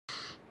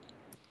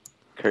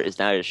Kurt is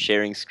now just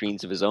sharing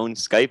screens of his own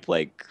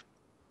Skype-like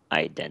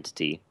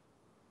identity.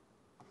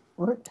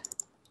 What?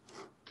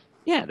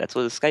 Yeah, that's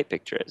what a Skype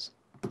picture is.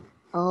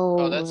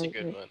 Oh, that's a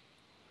good one.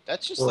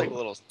 That's just like a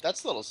little.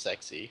 That's a little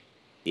sexy.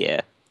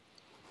 Yeah.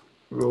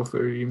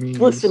 Wilfer, you mean?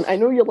 Listen, I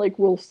know you like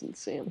Wilson,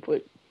 Sam,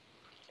 but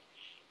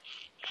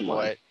come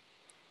on.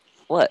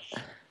 What?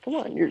 Come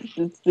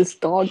on, this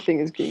dog thing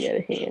is getting out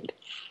of hand.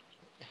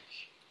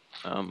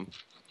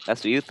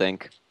 That's what you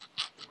think.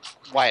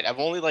 Wyatt, I've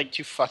only like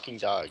 2 fucking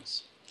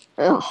dogs.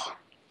 Ugh.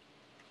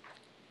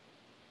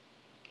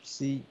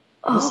 See,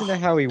 listen to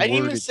how he worded I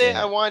didn't even say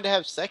that. I wanted to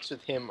have sex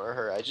with him or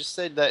her. I just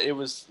said that it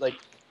was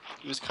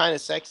kind of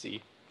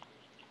sexy.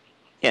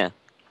 Yeah.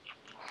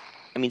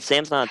 I mean,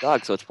 Sam's not a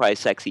dog, so it's probably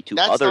sexy to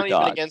That's other not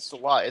dogs. even against the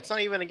law. It's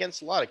not even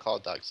against the law to call a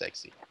dog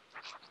sexy.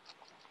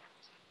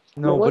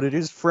 No, What? but it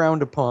is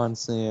frowned upon,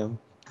 Sam.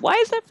 Why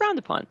is that frowned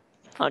upon?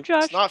 Huh,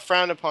 Josh? It's not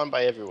frowned upon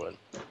by everyone.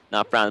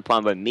 Not frowned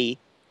upon by me.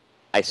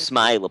 I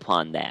smile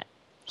upon that.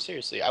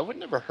 Seriously, I would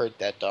never hurt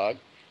that dog.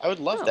 I would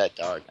love that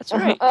dog. That's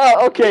right.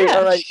 Oh, okay, Yeah.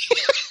 all right.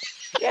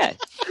 Yeah.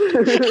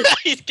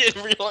 He's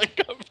getting real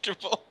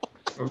uncomfortable.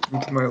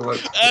 Welcome to my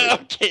Let's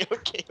Play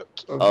Okay.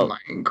 of Oh.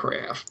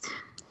 Minecraft.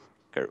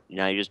 Kurt,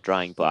 now you're just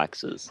drawing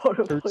boxes.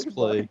 Kurt's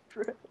play.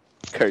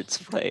 Kurt's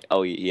play.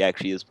 Oh, he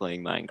actually is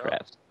playing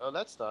Minecraft. Oh,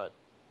 that's not.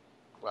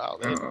 Wow.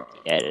 Yeah,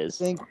 it I is.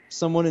 think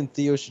someone in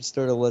Theo should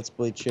start a Let's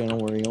Play channel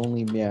where he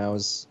only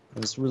meows.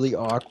 And it's really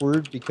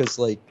awkward because,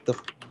 like, the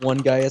one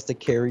guy has to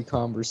carry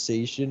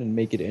conversation and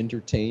make it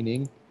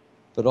entertaining,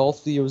 but all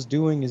Theo's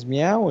doing is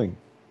meowing.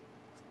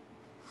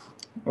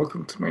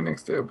 Welcome to my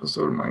next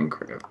episode of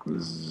Minecraft.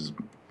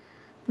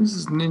 This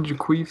is Ninja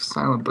Queef,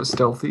 silent but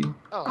stealthy.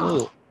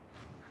 Oh,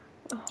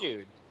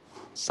 dude.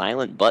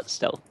 Silent but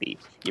stealthy.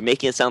 You're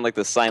making it sound like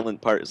the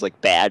silent part is,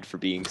 like, bad for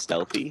being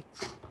stealthy.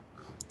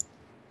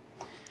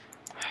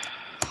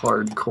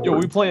 Hardcore. Yo,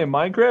 we playing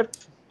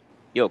Minecraft?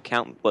 Yo,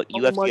 count. But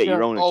you Oh have to my get your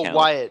God. own Oh, account.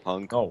 Wyatt.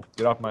 Punk. Oh,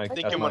 get off my.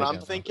 Thinking that's what my I'm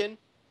account. thinking.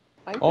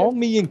 All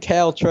me and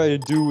Cal try to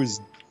do is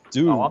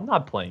do. Oh, I'm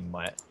not playing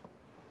my.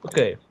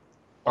 Okay.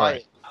 All right.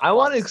 Wyatt. I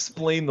want to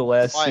explain the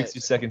last Wyatt. 60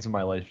 seconds of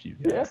my life to you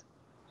guys. Yeah.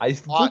 I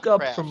look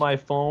up Minecraft. from my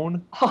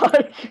phone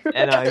Minecraft.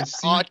 and I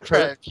see Minecraft.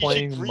 Kurt You should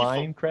playing grief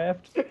him.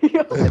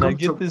 Minecraft, and I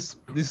get this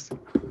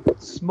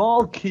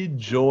small kid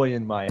joy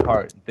in my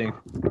heart and think,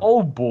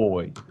 oh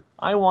boy,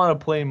 I want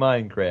to play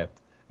Minecraft.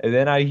 And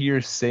then I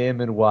hear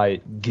Sam and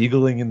Whyatt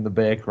giggling in the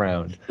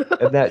background,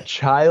 and that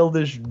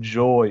childish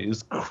joy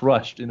is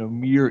crushed in a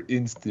mere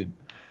instant.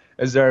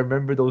 As I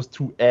remember those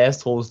 2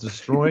 assholes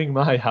destroying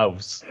my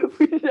house.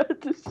 We did not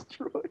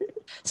destroy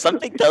it.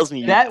 Something tells me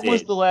you That did.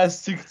 was the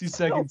last 60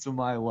 seconds of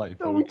my life,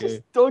 No, we okay?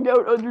 just dug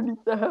out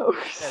underneath the Yeah, house.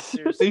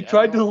 seriously. They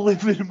tried to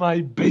live in my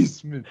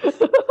basement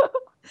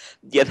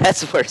Yeah,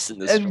 that's worse than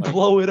this. and one.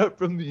 blow it up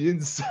from the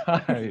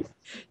inside.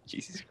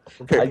 Jesus.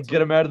 I'd get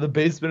them out of the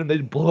basement and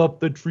they'd blow up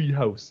the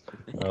treehouse.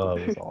 Oh,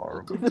 it was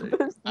horrible.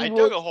 I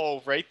dug a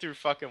hole right through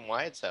fucking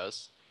Wyatt's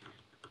house.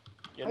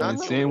 You're not And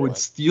the Sam only would one.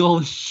 steal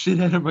the shit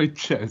out of my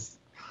chest.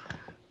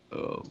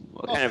 Oh,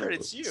 What Oh, kind of Kurt,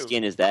 it's you.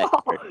 skin is that?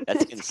 Kurt?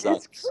 That skin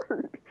sucks.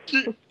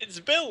 It's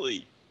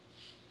Billy.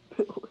 What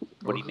are you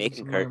Welcome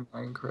making, to Kurt?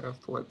 my Minecraft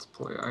Let's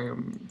Play. I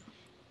am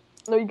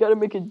No, you gotta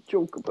make a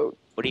joke about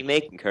What are you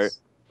making, Kurt?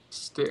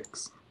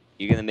 sticks.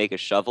 You're gonna make a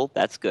shovel?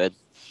 That's good.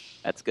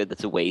 That's good.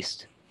 That's a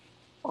waste.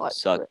 hot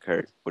Suck, crap.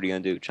 Kurt. What are you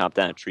gonna do? Chop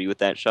down a tree with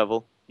that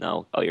shovel?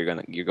 No. Oh, you're going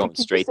Like,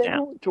 straight does down.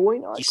 anyone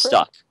join Hot He's Crap?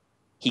 stuck.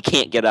 He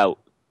can't get out.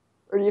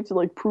 Or do you have to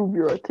like prove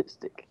you're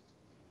autistic?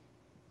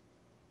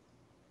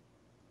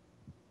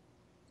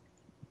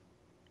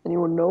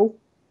 Anyone know?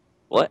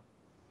 What?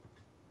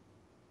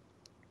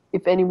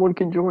 If anyone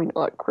can join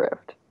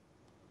Otcraft.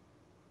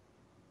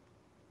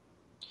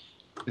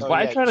 Is Oh,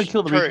 Wyatt yeah, trying to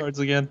kill the Kurt. retards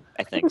again?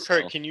 I think so.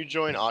 Kurt, can you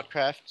join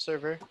Oddcraft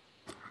server?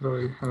 How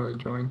do I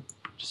join?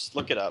 Just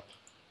look it up.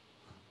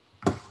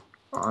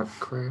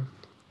 Oddcraft.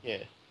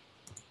 Yeah.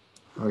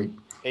 Like,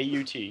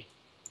 AUT.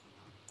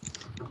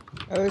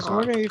 I was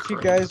wondering if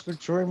you guys would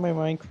join my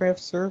Minecraft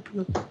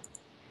server.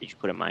 Did you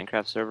put a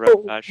Minecraft server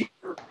up, Josh?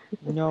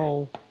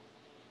 No.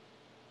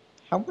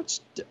 How much?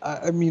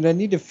 I mean, I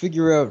need to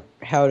figure out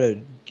how to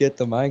get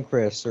the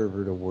Minecraft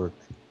server to work.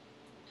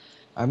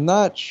 I'm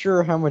not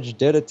sure how much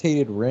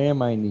dedicated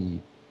RAM I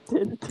need.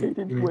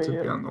 Dedicated you need to be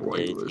way. on the white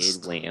Dedicated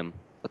list. wham.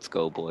 Let's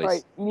go, boys.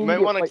 Right, You might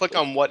want to click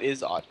on what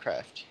is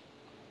Oddcraft.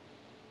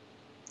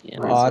 Yeah.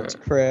 Where is that?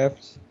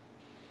 Otcraft.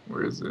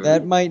 Where is it?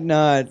 That might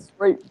not.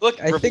 Right. Look,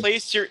 I think-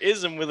 replace your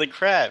ism with a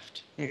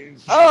craft.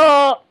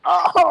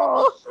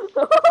 Oh!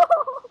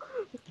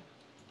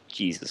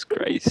 Jesus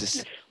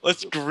Christ.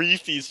 Let's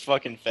grief these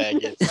fucking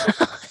faggots.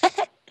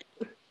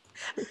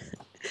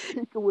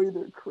 Take away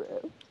their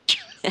crap.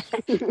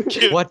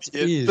 What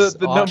Yeah, is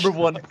The number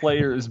one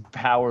player is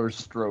Power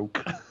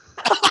Stroke.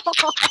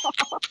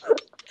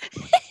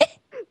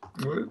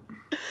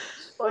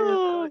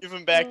 What? Give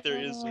them back their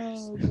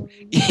isms.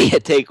 Yeah,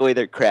 take away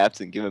their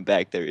crafts and give them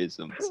back their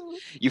isms.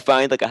 You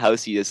find like a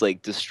house, you just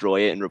like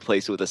destroy it and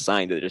replace it with a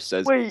sign that just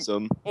says Wait.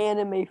 ism.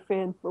 Anime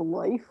fan for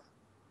life.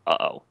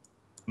 Uh-oh.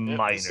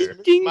 Minor.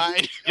 Ding.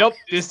 Mine. Yep,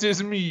 this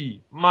is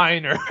me,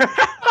 Minor.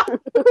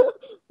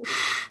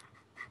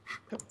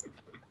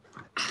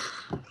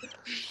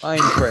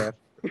 Minecraft.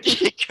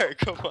 Kurt,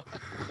 come on.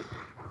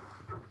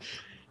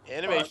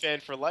 Anime fan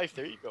for life.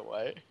 There you go,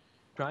 Wyatt.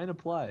 Trying to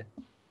play.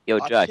 Yo,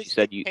 Josh, you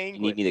said Autistic you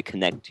penguin. need me to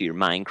connect to your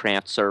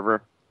Minecraft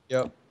server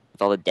Yep.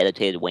 with all the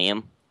dedicated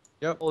wham.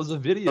 Yep. Oh, there's a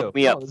video. Hook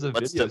me up. There's a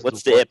What's video. the-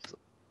 what's the IP?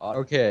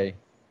 Okay.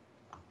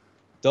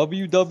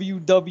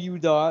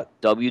 www.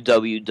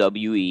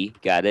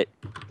 WWE, got it.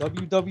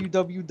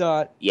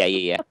 www.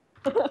 Yeah.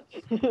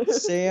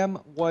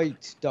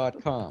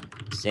 samwhite.com.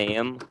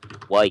 Sam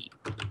White.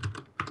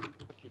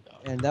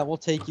 And that will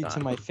take you to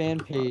my fan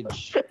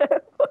page.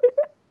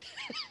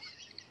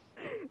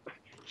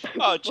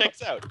 Oh, it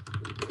checks out.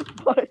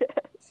 My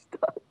ass.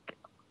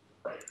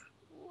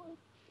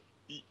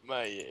 Eat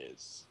my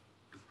ass.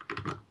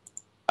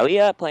 Are we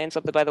playing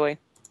something, by the way?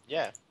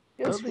 Yeah.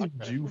 I don't think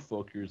Jew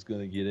fucker is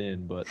gonna get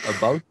in, but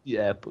about the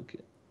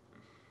applicant.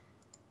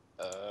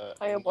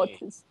 I am me.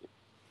 autistic.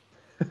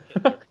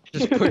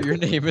 Just put your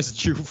name as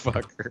Jew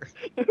fucker.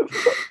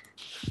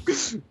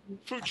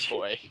 Fruit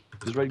boy.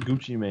 Just write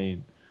Gucci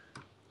Mane.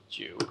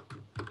 Jew.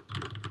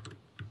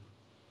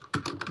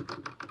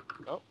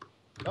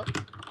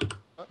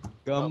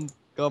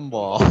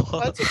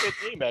 Gumball. That's a good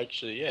name,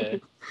 actually. Yeah.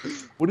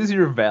 What is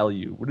your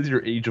value? What is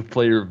your age of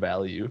player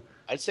value?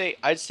 I'd say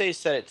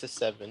set it to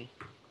 7.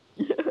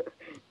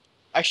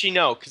 Actually,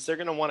 no, because they're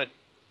gonna want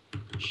to.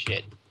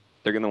 Shit.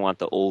 They're gonna want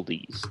the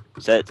oldies.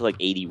 Set it to like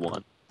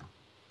 81.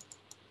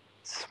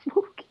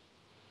 Smoke.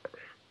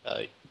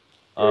 Uh,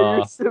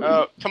 Oh,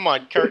 come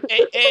on, Kurt.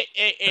 Hey.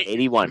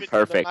 81, They're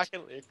perfect. not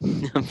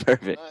gonna-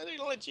 Perfect. they're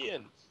gonna let you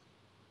in.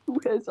 who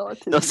has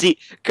autism? No, see,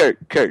 Kurt,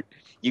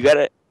 you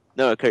gotta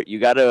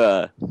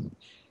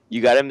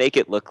make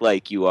it look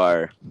like you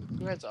are.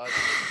 Who has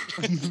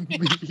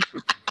autism?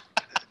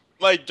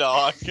 My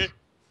dog.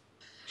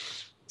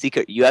 See,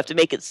 Kurt, you have to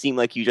make it seem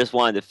like you just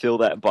wanted to fill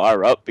that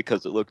bar up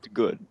because it looked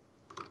good,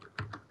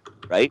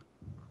 right?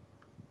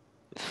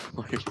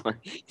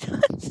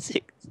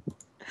 6.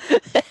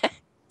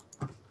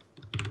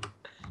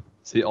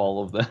 See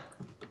all of them.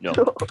 No,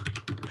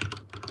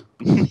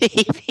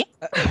 maybe.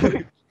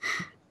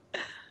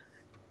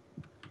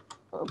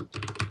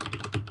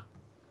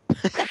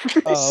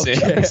 Oh,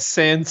 okay.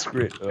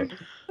 Sanskrit.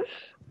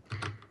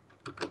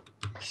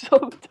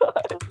 Sometimes.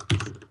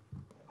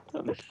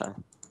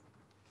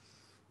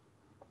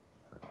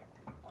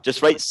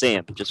 Just write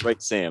Sam. Just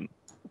write Sam.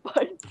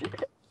 My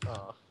dad.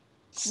 Oh.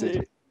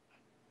 Sam.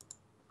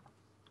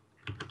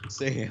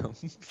 Sam.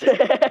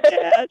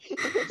 Dad.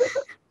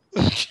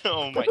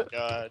 Oh my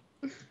god.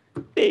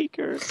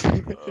 Baker.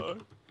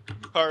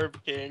 Carb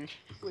King.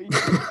 Wait,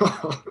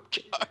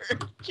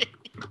 Carb King.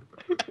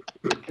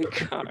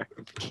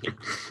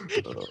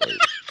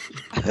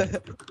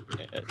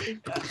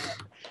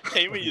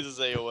 Tama uses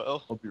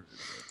AOL.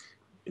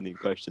 Any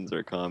questions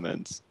or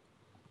comments?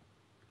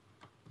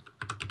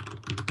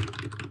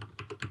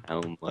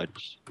 How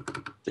much?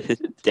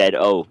 Dead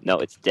O. No,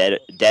 it's dead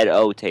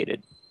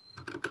O-tated.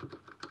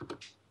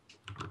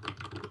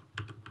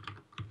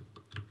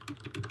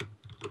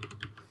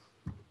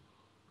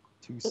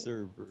 To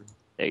server.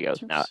 There you go.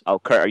 Now, oh,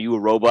 Kurt, are you a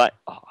robot?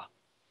 Oh,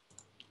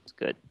 it's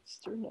good.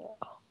 Sister now.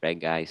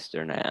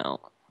 Regeister now.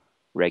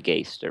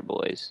 Regeister,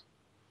 boys.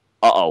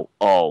 Uh-oh.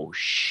 Oh,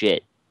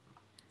 shit.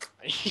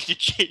 I need to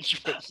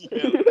change my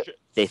email address.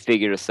 They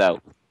figured us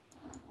out.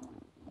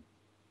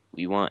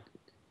 We want...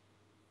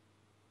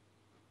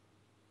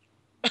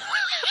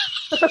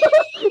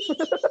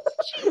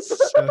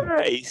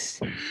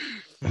 Christ.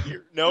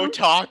 No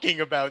talking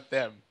about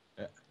them.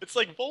 Yeah. It's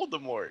like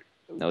Voldemort.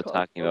 No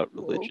talking about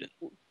religion.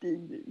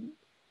 Dating.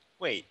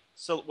 Wait,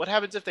 so what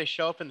happens if they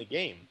show up in the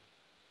game?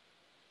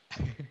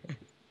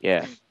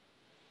 Yeah.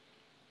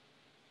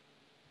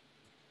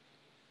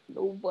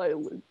 No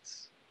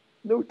violence.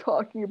 No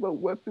talking about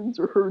weapons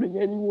or hurting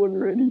anyone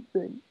or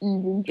anything.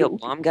 Even Yo, joking.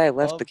 bomb guy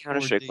left Love the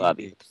Counter-Strike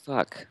lobby. dating. What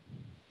the fuck?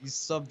 These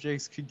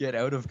subjects could get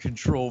out of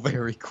control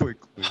very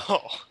quickly. Oh,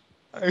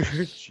 I need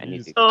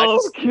Jeez. to-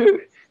 Oh, okay.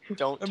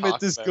 don't I talk met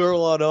this about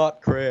girl on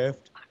Hotcraft.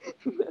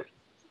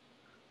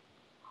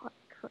 Hot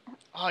crap.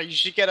 Oh, you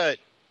should get a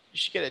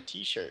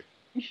t-shirt.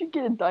 You should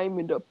get a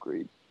diamond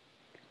upgrade.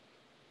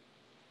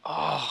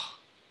 Oh,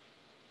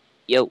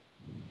 Yo,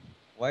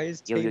 Why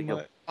is Yo, yo, Tama...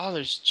 yo. oh,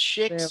 there's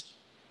chicks. Sam.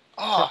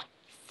 Oh,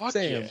 fuck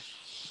Sam. yeah.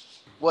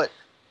 What?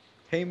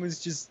 Tama's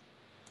just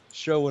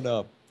showing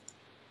up.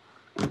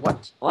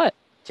 What? what?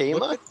 Look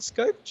Tama? at the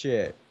Skype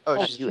chat. Oh,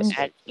 Oh, she's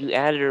you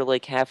added her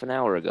like half an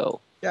hour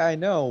ago. Yeah, I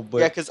know, but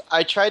Yeah, because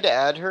I tried to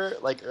add her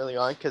like early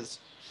on because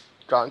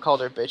Grant called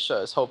her bitch, so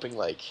I was hoping it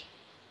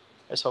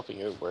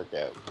would work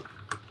out.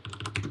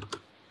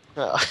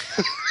 Oh.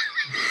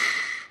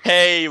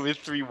 Hey, with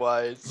 3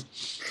 Ys.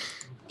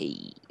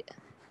 Hey.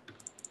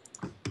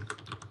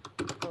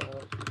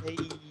 Hey,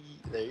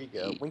 there you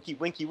go. Winky,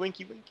 winky,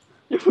 winky, winky.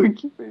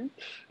 Winky face.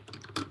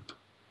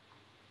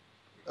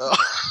 Oh. I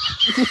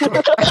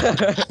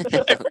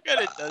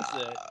forgot it does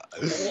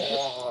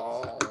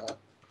that.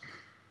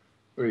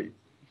 Wait,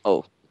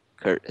 Oh,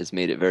 Kurt has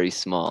made it very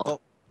small.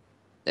 Oh.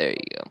 There you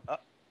go.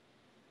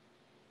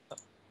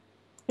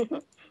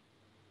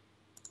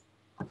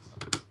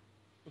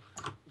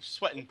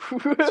 Sweating.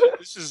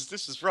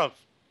 This is rough.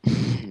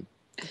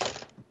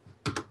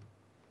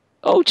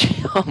 Oh,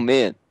 oh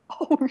man.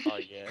 Oh, Oh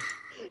yeah.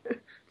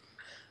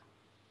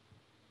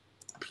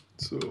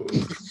 So,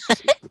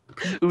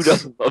 Who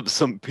doesn't love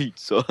some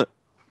pizza?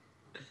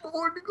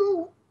 where'd it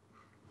go?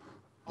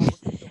 Oh,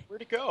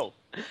 where'd it go?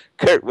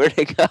 Kurt, where'd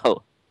it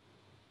go?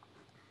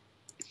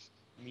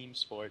 Meme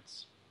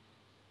sports.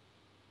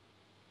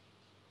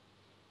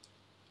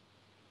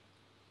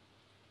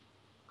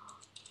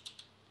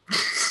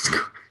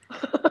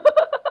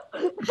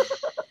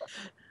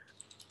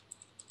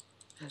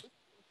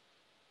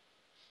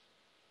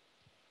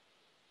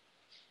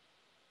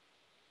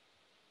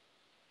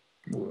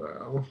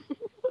 Wow.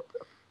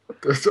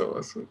 That's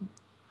awesome.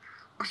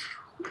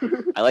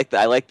 I like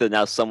the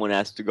now someone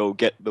has to go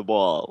get the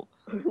ball.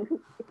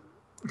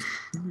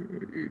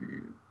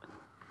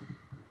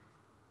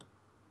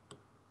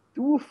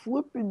 do a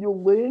flip and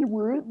you'll land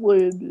where it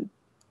landed.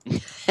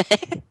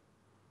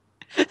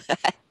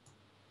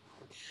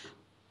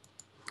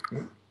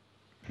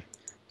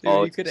 Dude,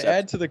 Oh, you it's could acceptable.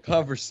 add to the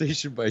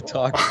conversation by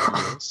talking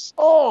to us.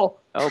 Oh,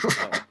 Oh, boy.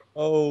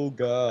 Oh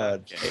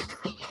God. Okay.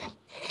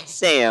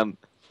 Sam,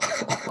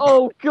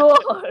 oh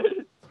God.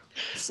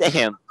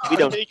 Sam, we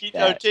don't. I'm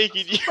that.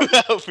 taking you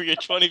out for your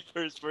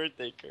 21st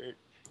birthday, Kurt.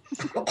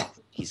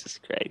 Jesus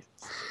Christ.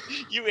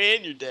 You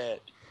and your dad.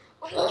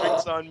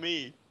 Drinks on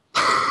me.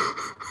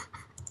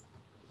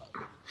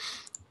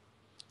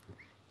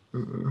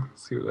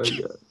 See what I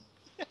got.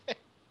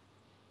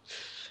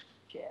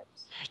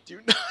 Chaps.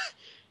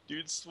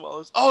 Dude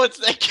swallows. Oh, it's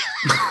that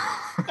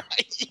guy.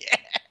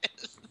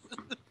 Yes.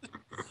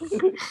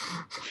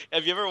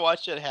 Have you ever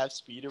watched it at half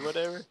speed or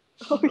whatever?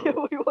 Oh yeah,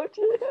 we watch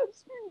it have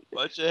speed.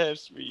 Watch it at half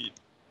speed.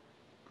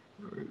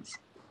 Nice.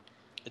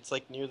 It's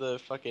like near the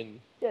fucking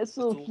Yeah,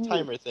 the little silkier.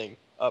 timer thing.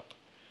 Up.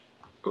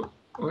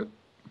 What?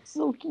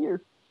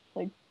 Silkier.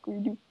 Like we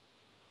do.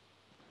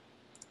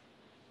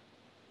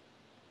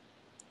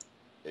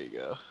 There you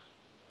go.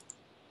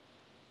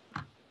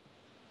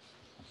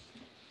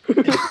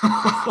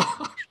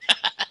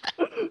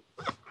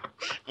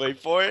 Wait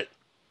for it.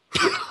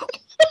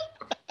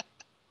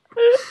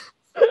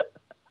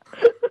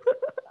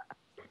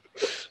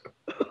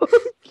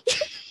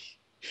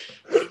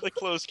 What are the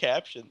closed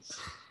captions?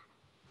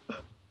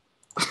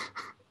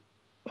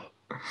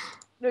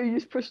 No, you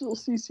just press a little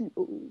CC.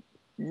 Oh,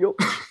 yup.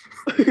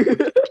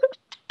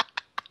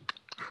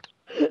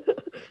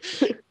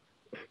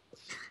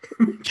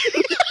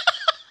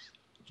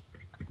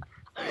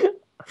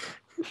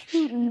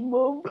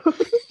 Mom.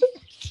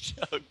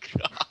 Oh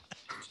god.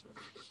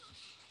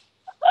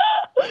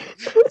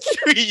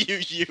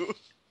 3UU.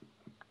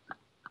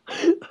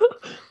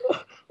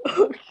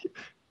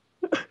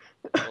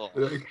 Oh.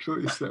 It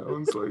actually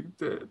sounds like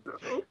that,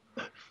 though.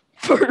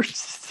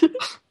 First.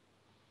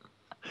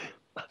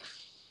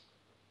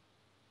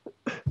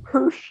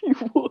 Hershey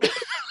Wood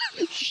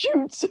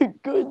shoots a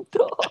good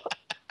dog.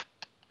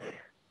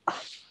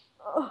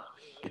 Oh,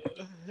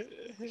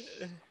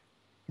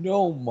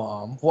 No,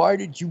 Mom. Why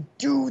did you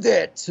do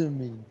that to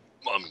me?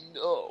 Mommy,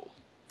 no.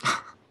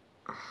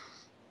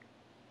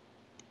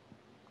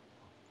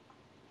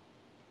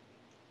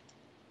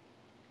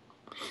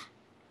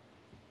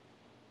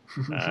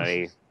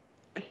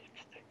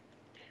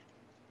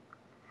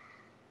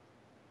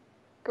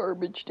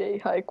 garbage day,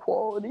 high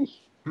quality.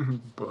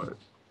 But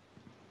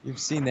You've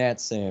seen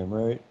that, Sam,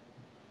 right?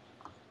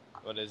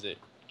 What is it?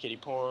 Kitty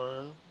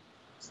porn?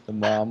 It's the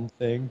mom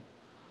thing.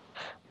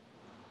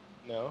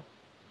 No.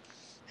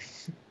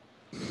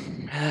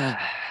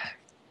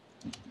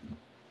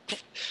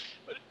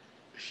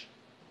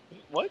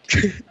 What?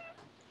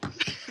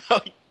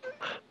 Oh,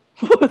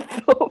 What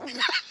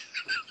the?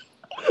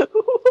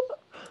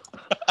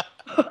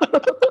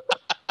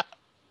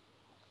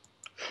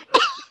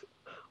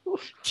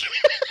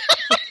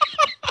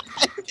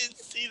 I didn't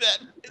see that.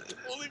 I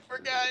totally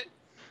forgot.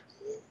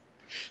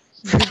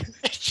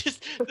 It's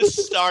just the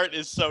start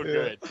is so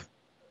good.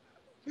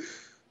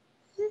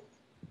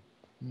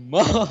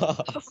 Mom.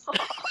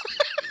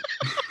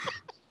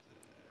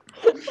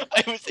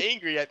 I was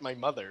angry at my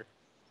mother.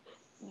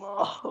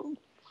 Mom.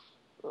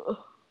 Ugh.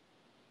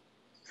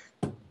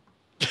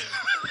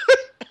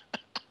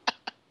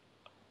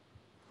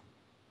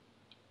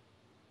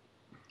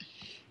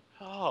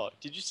 Oh,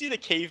 did you see the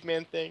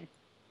caveman thing?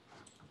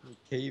 The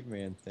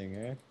caveman thing,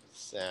 eh?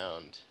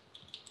 Sound.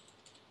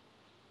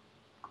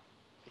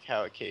 Like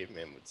how a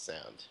caveman would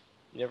sound.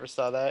 You never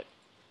saw that?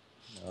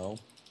 No.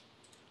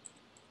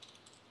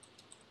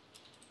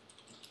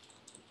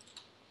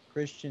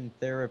 Christian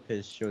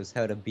therapist shows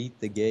how to beat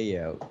the gay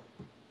out.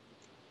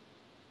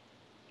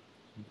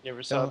 You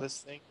ever saw Don't this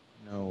thing?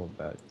 know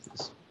about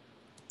this.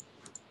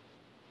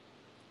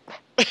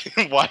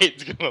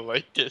 Wyatt's gonna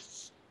like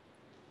this.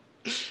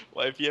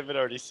 Why, if you haven't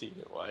already seen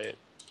it, Wyatt.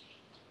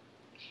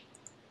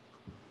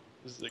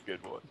 This is a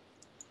good one.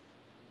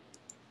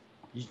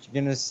 You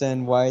gonna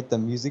send Wyatt the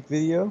music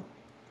video?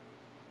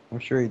 I'm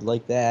sure he'd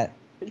like that.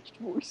 Pitched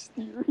voice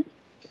theory.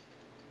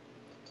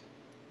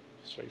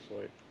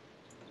 Straightforward.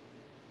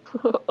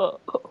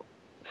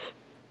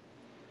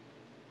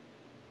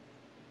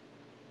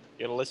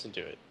 You gotta listen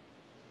to it.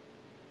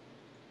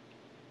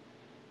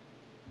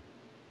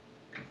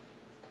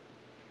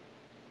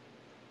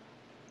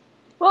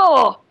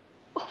 Oh!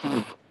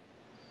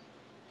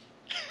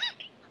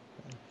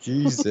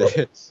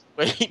 Jesus.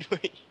 Wait.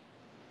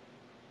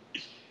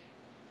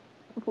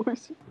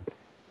 Voice.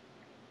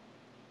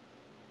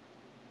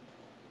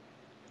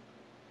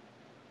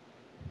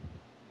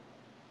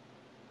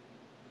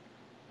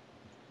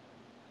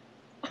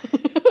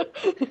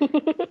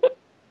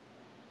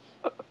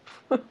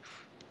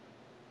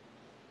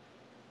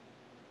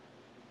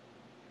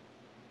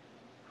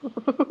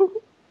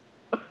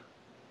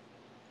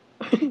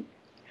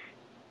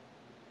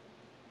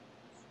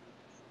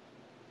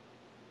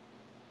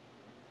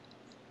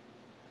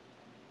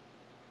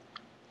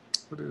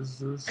 What is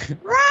this?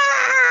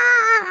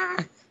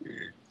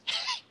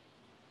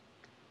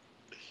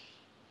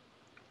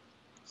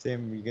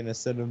 Sam, you gonna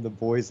send him the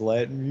boys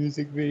Latin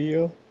music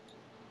video?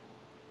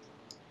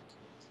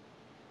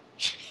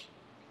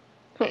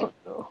 Oh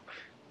no.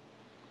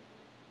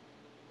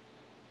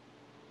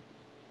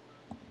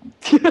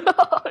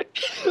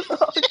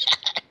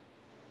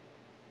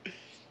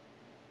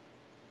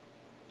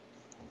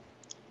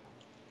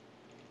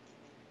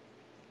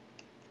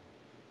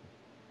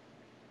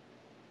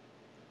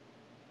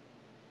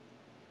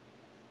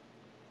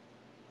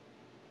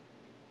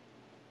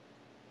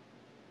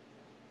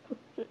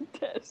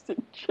 Fantastic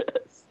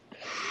chess.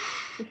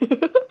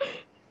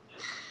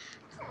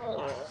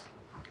 Oh.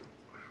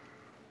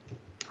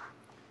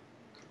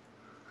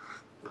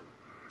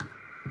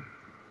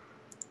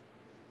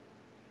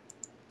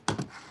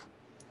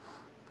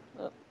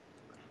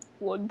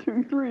 1,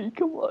 2, 3,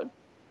 come on.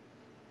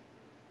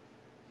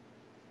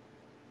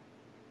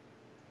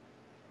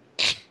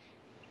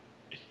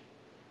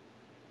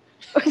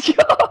 What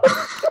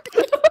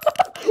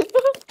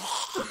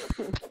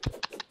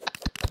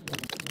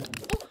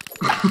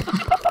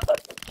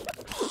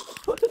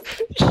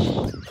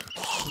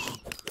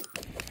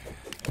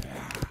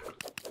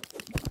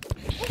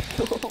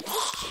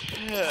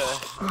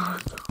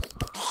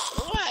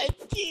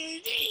do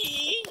you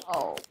mean?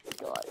 Oh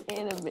god,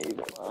 anime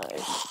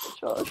line.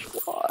 Josh,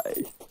 why?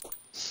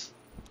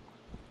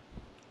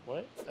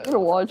 What? I'm gonna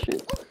watch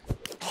it.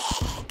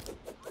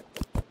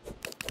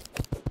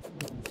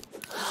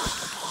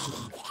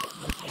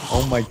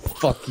 Oh my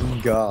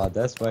fucking god,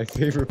 that's my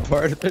favorite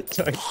part of the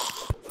title.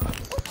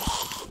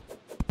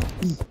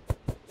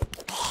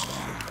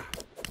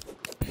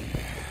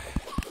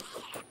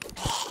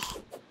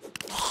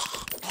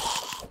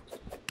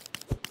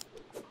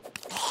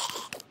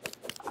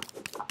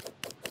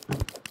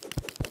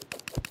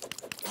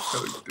 I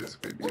like this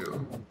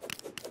video.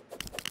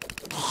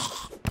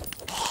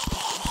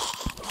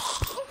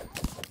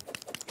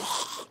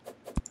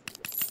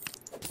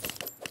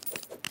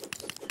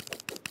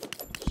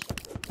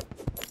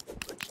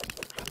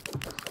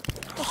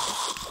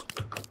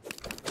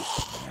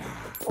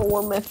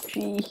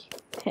 OMFG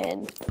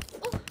 10.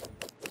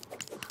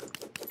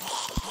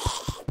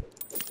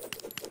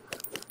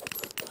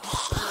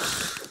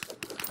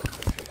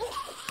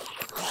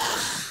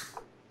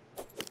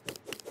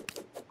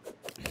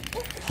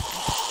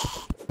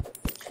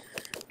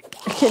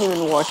 I can't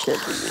even watch that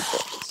video.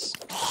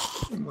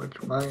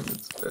 Watch mine,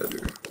 it's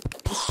better.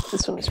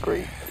 This one is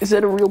great. Is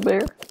that a real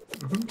bear?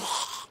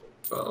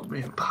 Oh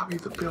man, Bobby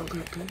the Builder,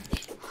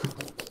 bitch.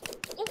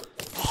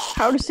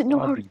 How does it know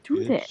how to Bobby,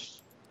 do that? bitch.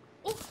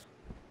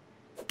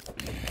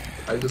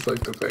 I just like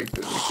the fact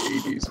that like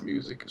 80s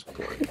music is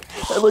playing.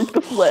 I like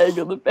the flag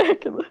on the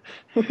back of the.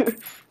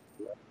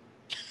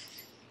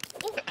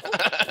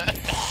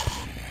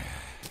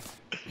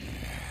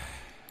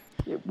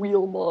 Yeah,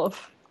 wheel them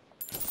off.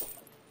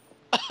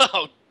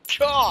 Oh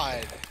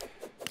God!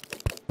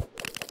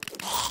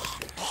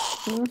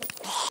 Hmm?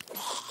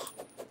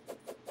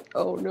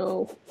 Oh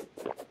no.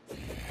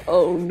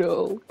 Oh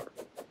no.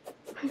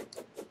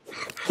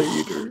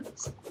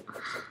 Haters.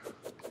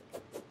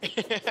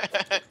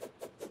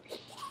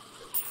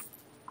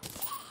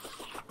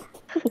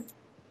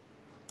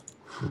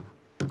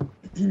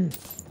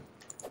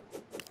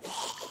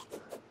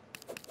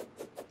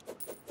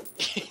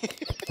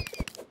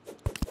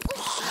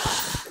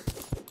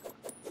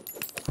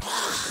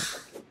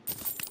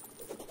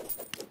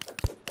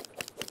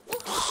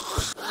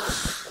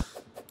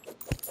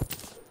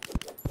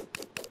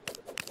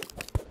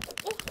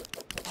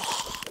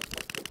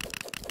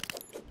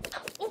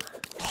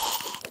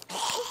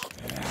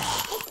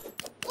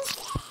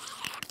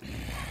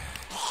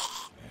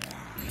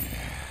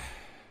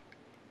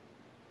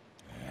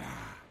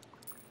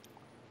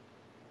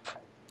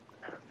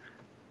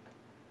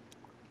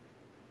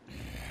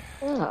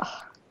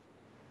 Ah.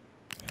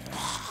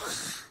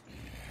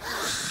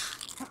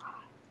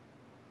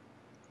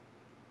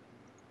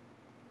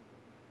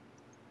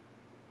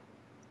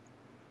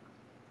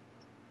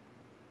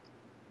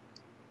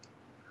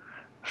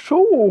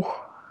 So,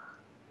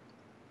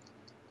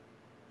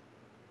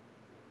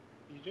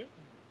 you doing?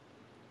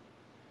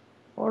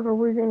 What are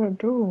we gonna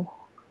do?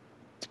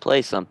 Let's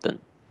play something.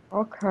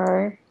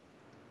 Okay.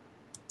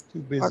 Too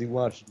busy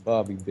watching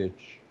Bobby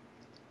bitch.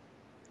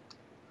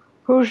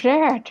 Who's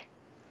that?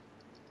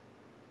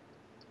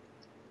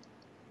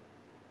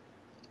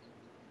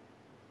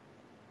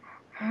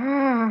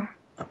 Ah.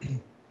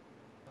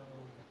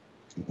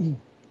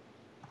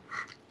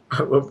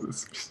 I love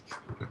this.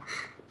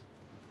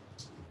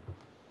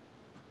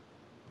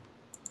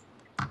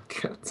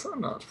 Cats are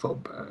not for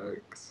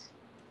bags.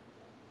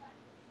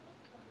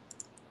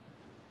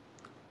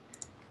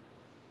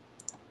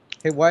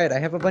 Hey Wyatt, I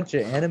have a bunch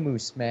of Animu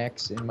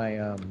smacks in my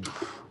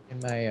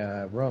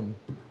room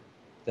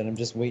that I'm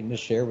just waiting to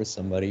share with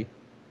somebody.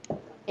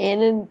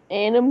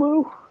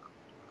 Animu?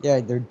 Yeah,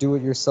 they're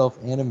do-it-yourself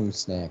Animu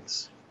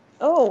snacks.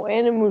 Oh,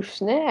 Animu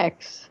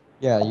snacks.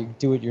 Yeah, you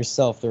do it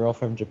yourself. They're all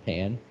from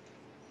Japan.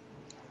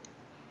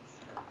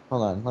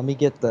 Hold on, let me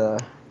get the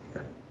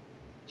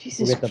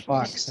Jesus box.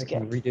 Christ, I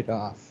can read it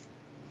off.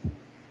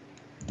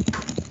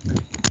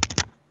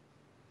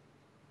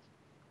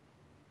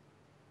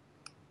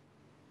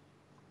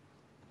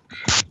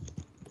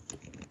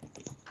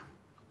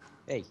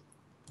 Hey,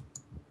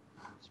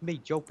 it's me,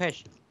 Joe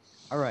Pesci.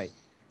 All right.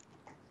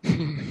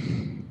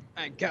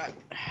 I got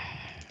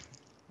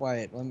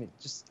Wyatt. Let me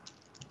just.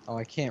 Oh,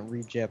 I can't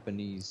read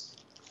Japanese.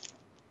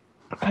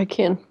 I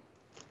can.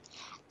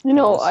 You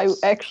know, I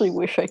This- actually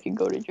wish I could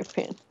go to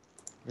Japan.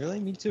 Really?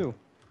 Me too.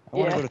 I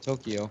want to Yeah. go to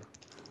Tokyo.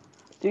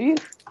 Do you?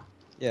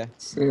 Yeah.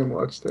 Sam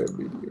watched that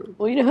video.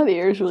 Well, you know how the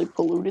air is really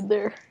polluted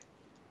there.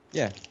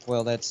 Yeah.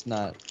 Well, that's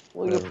not.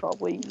 Well, you're Whatever.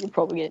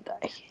 probably gonna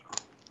die.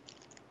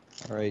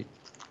 All right.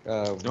 You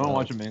want to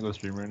watch a Mango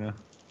stream right now?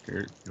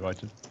 Kurt, you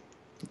watching?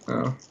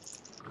 Oh,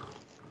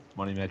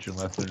 Money matching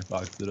left and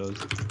Fox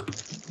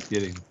Dittos.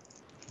 Getting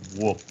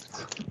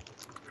whooped.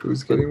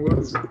 who's getting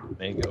what?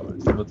 Mango.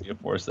 It's about to get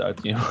forced out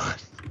to you.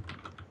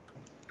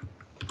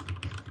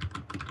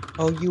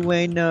 Oh, you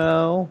ain't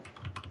know.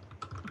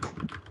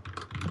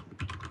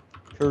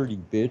 Curdy,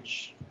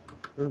 bitch.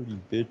 Curdy,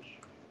 bitch.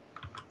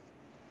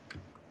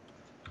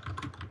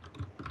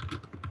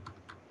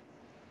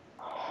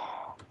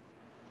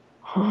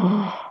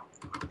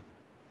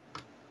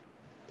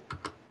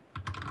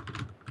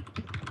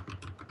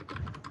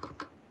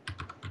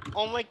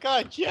 Oh my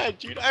god, yeah,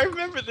 dude, I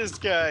remember this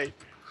guy.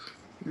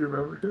 You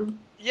remember him?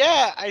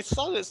 Yeah, I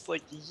saw this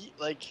like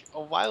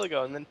a while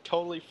ago and then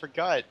totally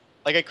forgot.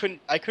 Like I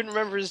couldn't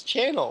remember his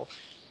channel.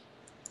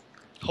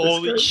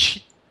 Holy guy-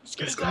 shit. This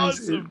This guy's guy's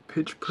awesome. in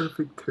Pitch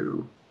Perfect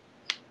 2.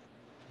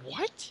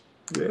 What?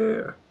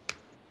 Yeah.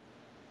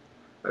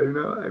 I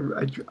know.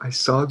 I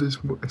saw this.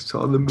 I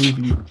saw the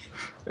movie,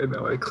 and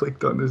now I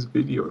clicked on this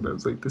video, and I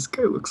was like, "This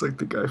guy looks like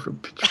the guy from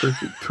Pitch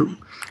Perfect 2."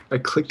 I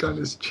clicked on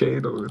his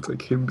channel, and it's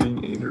like him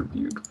being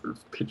interviewed for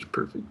Pitch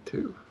Perfect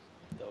 2.